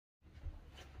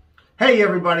Hey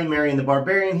everybody, Marion the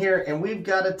Barbarian here, and we've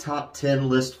got a top 10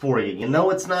 list for you. You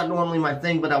know, it's not normally my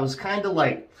thing, but I was kind of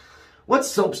like, what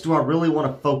soaps do I really want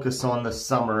to focus on this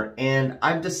summer? And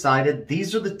I've decided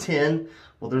these are the 10,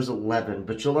 well there's 11,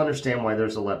 but you'll understand why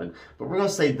there's 11. But we're going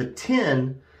to say the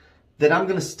 10 that I'm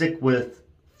going to stick with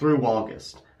through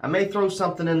August. I may throw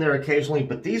something in there occasionally,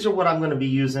 but these are what I'm going to be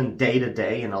using day to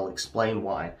day, and I'll explain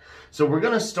why. So we're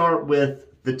going to start with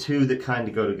the two that kind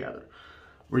of go together.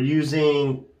 We're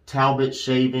using Talbot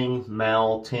Shaving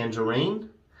Maol Tangerine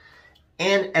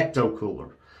and Ecto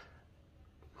Cooler.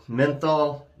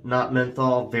 Menthol, not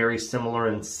menthol, very similar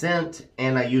in scent,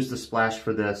 and I used the splash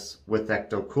for this with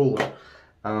Ecto Cooler.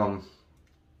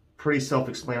 Pretty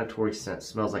self-explanatory scent.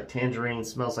 Smells like tangerine,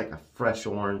 smells like a fresh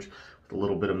orange with a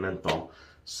little bit of menthol.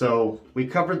 So we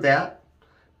covered that,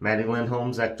 Maddie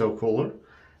Lindholm's Ecto Cooler,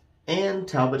 and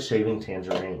Talbot Shaving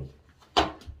Tangerine.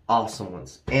 Awesome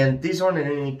ones. And these aren't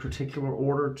in any particular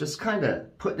order, just kind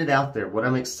of putting it out there, what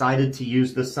I'm excited to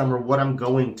use this summer, what I'm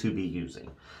going to be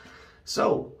using.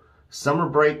 So, summer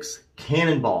breaks,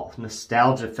 Cannonball,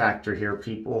 nostalgia factor here,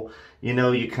 people. You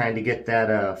know, you kind of get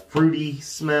that fruity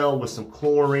smell with some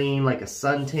chlorine, like a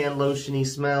suntan lotiony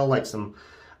smell, like some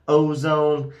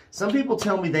ozone. Some people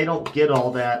tell me they don't get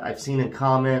all that. I've seen in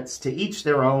comments, to each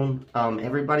their own.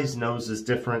 Everybody's nose is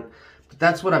different, but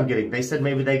that's what I'm getting. They said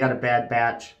maybe they got a bad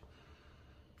batch.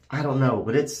 I don't know,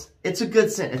 but it's a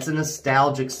good scent. It's a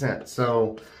nostalgic scent.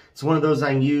 So it's one of those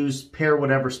I use, pair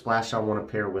whatever splash I want to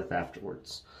pair with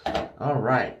afterwards. All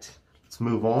right, let's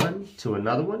move on to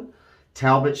another one.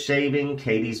 Talbot Shaving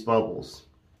Cades Bubbles.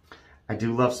 I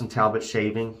do love some Talbot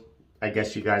Shaving. I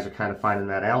guess you guys are kind of finding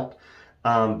that out.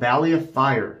 Valley of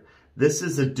Fire. This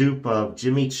is a dupe of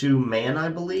Jimmy Choo Man, I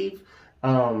believe.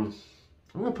 I'm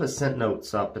going to put scent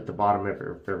notes up at the bottom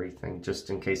of everything, just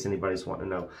in case anybody's wanting to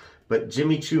know. But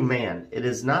Jimmy Choo Man, it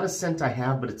is not a scent I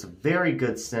have, but it's a very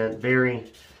good scent.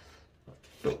 Very,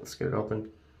 let's get it open.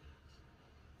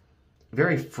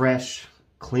 Very fresh,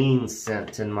 clean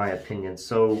scent, in my opinion.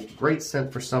 So, great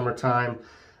scent for summertime.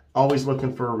 Always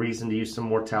looking for a reason to use some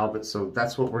more Talbot, so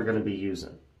that's what we're going to be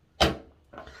using.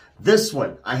 This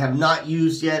one, I have not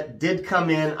used yet. Did come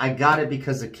in. I got it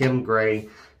because of Kim Gray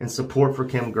and support for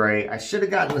Kim Gray. I should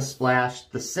have gotten the splash.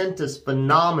 The scent is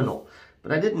phenomenal,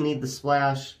 but I didn't need the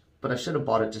splash, but I should have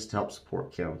bought it just to help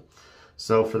support Kim.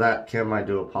 So for that, Kim, I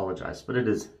do apologize. But it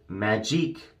is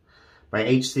Magique by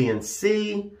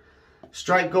HC&C,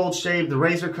 Strike Gold Shave, the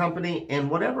Razor Company, and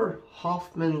whatever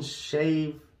Hoffman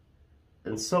Shave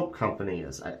and Soap Company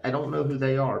is. I don't know who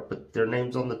they are, but their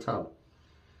name's on the tub.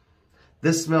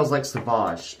 This smells like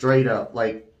Sauvage, straight up.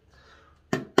 Like,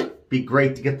 be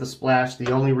great to get the splash.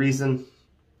 The only reason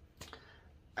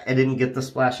I didn't get the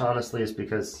splash, honestly, is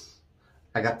because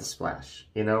I got the splash,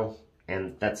 you know?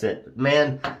 And that's it.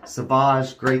 Man,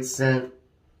 Sauvage, great scent.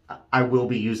 I will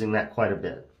be using that quite a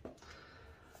bit.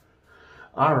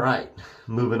 All right,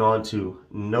 moving on to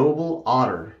Noble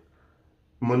Otter.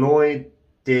 Monoi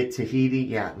de Tahiti.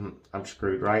 Yeah, I'm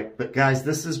screwed, right? But guys,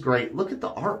 this is great. Look at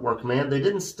the artwork, man. They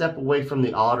didn't step away from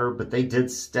the Otter, but they did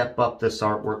step up this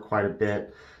artwork quite a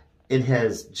bit. It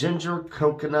has ginger,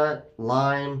 coconut,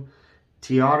 lime,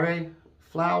 tiare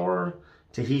flower,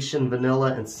 Tahitian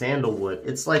vanilla, and sandalwood.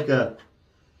 It's like a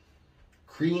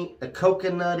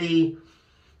coconutty,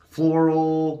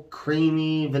 floral,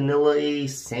 creamy, vanilla-y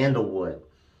sandalwood.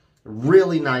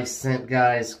 Really nice scent,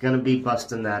 guys. Gonna be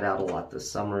busting that out a lot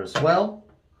this summer as well.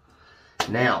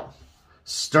 Now,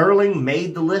 Stirling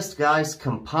made the list, guys.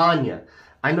 Campania.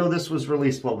 I know this was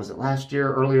released, what was it, last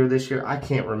year, earlier this year? I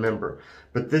can't remember.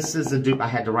 But this is a dupe. I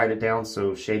had to write it down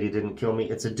so Shady didn't kill me.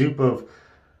 It's a dupe of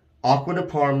Acqua di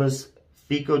Parma's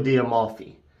Fico di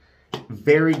Amalfi.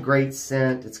 Very great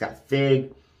scent. It's got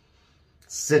fig,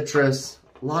 citrus,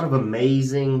 a lot of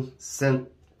amazing scent.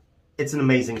 It's an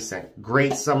amazing scent.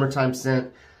 Great summertime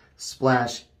scent.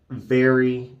 Splash,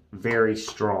 very, very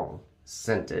strong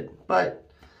scented. But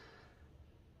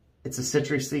it's a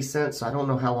citrusy scent, so I don't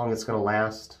know how long it's going to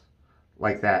last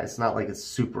like that. It's not like it's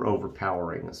super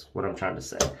overpowering, is what I'm trying to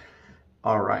say.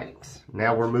 All right,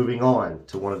 now we're moving on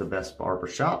to one of the best barber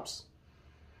shops.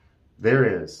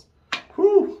 There is,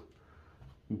 whew,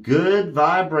 Good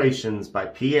Vibrations by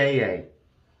PAA.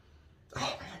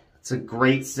 Oh man, it's a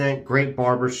great scent, great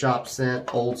barbershop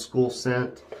scent, old school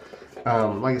scent.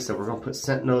 Like I said, we're going to put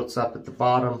scent notes up at the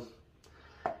bottom.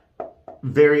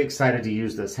 Very excited to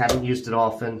use this. Haven't used it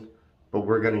often, but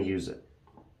we're going to use it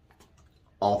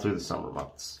all through the summer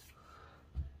months.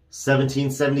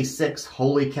 1776,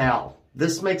 holy cow.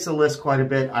 This makes a list quite a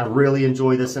bit. I really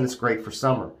enjoy this, and it's great for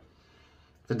summer.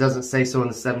 If it doesn't say so in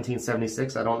the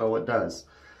 1776, I don't know what does.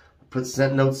 Put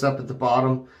scent notes up at the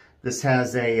bottom. This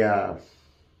has a,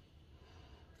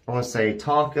 I want to say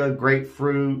tonka,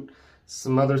 grapefruit,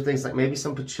 some other things like maybe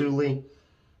some patchouli.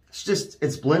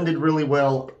 It's blended really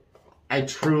well. I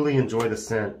truly enjoy the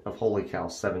scent of Holy Cow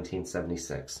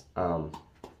 1776.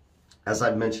 As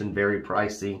I've mentioned, very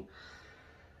pricey.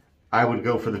 I would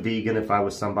go for the vegan if I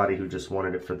was somebody who just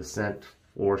wanted it for the scent,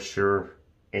 for sure,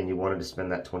 and you wanted to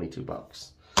spend that 22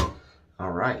 bucks.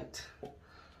 All right.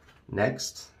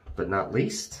 Next, but not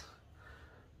least,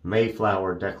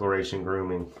 Mayflower Declaration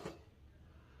Grooming.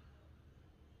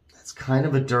 It's kind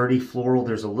of a dirty floral.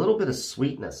 There's a little bit of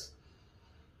sweetness.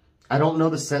 I don't know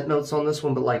the scent notes on this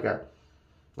one, but like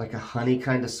a honey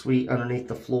kind of sweet underneath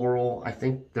the floral. I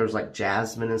think there's like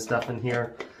jasmine and stuff in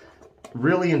here.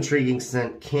 Really intriguing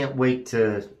scent. Can't wait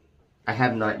to... I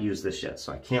have not used this yet,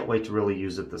 so I can't wait to really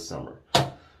use it this summer.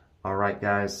 All right,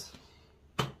 guys.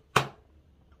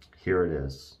 Here it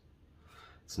is.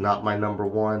 It's not my number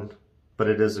one, but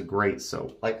it is a great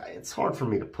soap. Like, it's hard for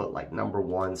me to put like number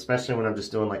one, especially when I'm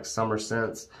just doing like summer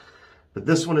scents. But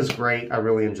this one is great. I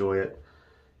really enjoy it.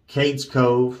 Cades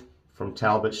Cove from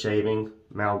Talbot Shaving,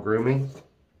 Maol Grooming.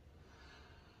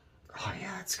 Oh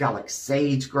yeah, it's got like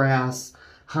sage grass,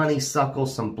 honeysuckle,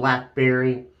 some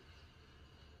blackberry.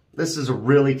 This is a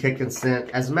really kicking scent.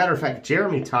 As a matter of fact,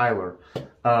 Jeremy Tyler,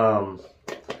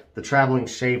 the traveling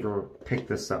shaver, picked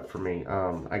this up for me.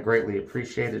 I greatly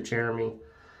appreciate it, Jeremy.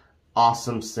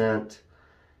 Awesome scent.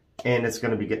 And it's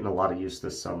going to be getting a lot of use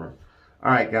this summer.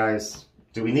 All right, guys.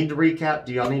 Do we need to recap?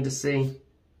 Do y'all need to see?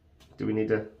 Do we need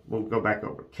to? We'll go back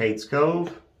over. Cades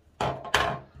Cove,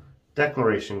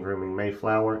 Declaration Grooming,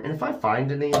 Mayflower. And if I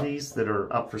find any of these that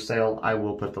are up for sale, I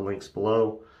will put the links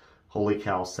below. Holy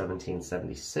Cow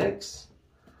 1776.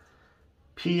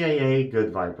 PAA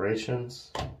Good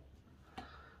Vibrations.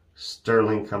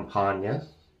 Stirling Campania.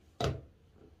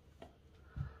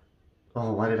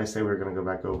 Oh, why did I say we were going to go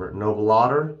back over it? Noble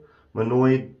Otter.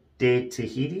 Monoi de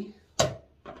Tahiti.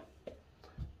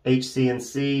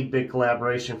 HCNC, big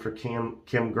collaboration for Kim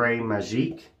Gray,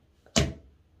 Magique.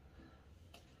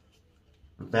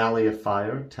 Valley of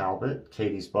Fire, Talbot,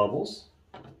 Cades Bubbles.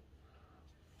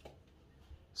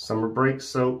 Summer Break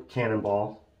Soap,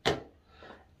 Cannonball.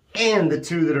 And the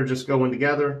two that are just going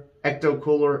together, Ecto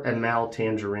Cooler and Maol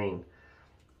Tangerine.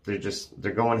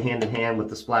 They're going hand in hand with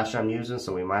the splash I'm using,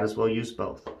 so we might as well use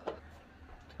both.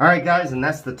 Alright guys, and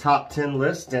that's the top 10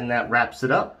 list, and that wraps it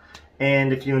up.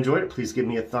 And if you enjoyed it, please give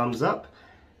me a thumbs up.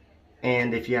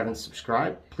 And if you haven't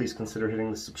subscribed, please consider hitting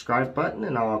the subscribe button,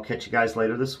 and I'll catch you guys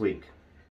later this week.